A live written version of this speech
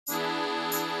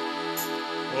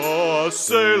A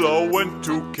sailor went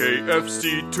to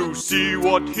KFC to see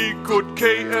what he could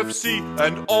KFC,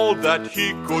 and all that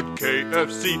he could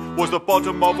KFC was the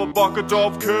bottom of a bucket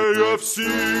of KFC.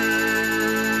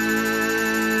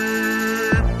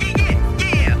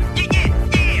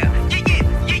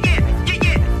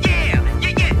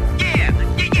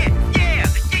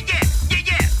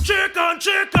 Chicken,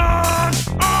 chicken!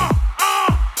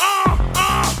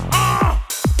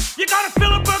 You gotta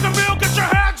fill a burger meal, get your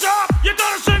hands up! You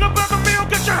gotta sing a burger meal,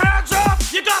 get your hands up!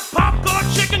 You got popcorn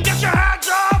chicken, get your hands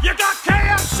up! You got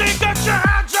KFC, get your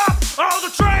hands up! All the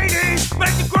tradies,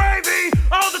 make the gravy!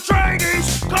 All the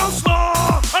tradies,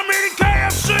 coleslaw! I'm eating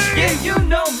KFC! Yeah, you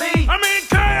know me! I'm eating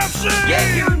KFC!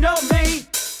 Yeah, you know me!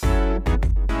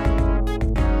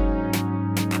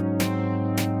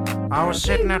 I was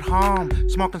sitting at home,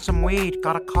 smoking some weed.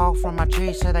 Got a call from my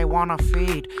G, said they wanna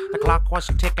feed. The clock was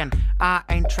ticking, I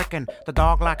ain't tricking. The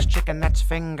dog likes chicken, that's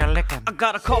finger licking. I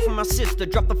got a call from my sister,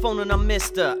 dropped the phone and I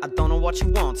missed her. I don't know what she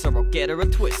wants, so I'll get her a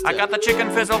twister. I got the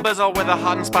chicken fizzle bizzle with a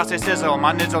hot and spicy sizzle.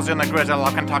 My nizzle's in the grizzle, a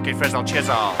Kentucky frizzle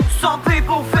chisel. Some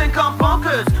people think I'm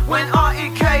bonkers when I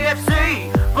eat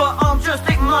KFC, but I'm just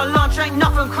eating my lunch, ain't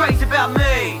nothing crazy about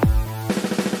me.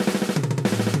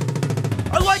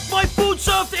 I like my food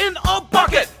served in a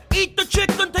bucket. Eat the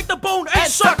chicken, take the bone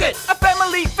and suck it. A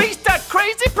family feast at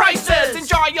crazy prices.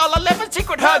 Enjoy all 11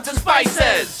 secret herbs and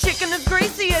spices. Chicken as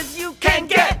greasy as you can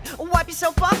get. Wipe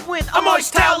yourself up with A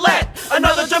moist towelette.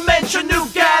 Another dimension, new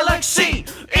galaxy.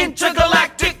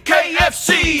 Intergalactic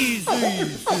KFCs.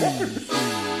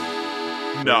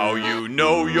 Now you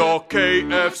know your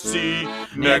KFC.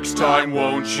 Next time,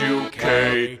 won't you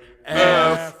KFC?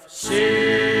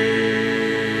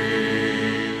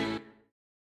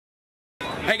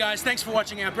 Hey guys, thanks for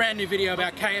watching our brand new video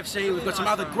about KFC. We've got some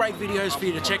other great videos for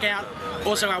you to check out.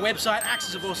 Also our website,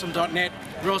 axesofawesome.net.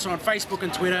 We're also on Facebook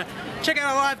and Twitter. Check out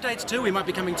our live dates too. We might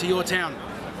be coming to your town.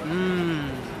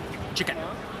 Chicken.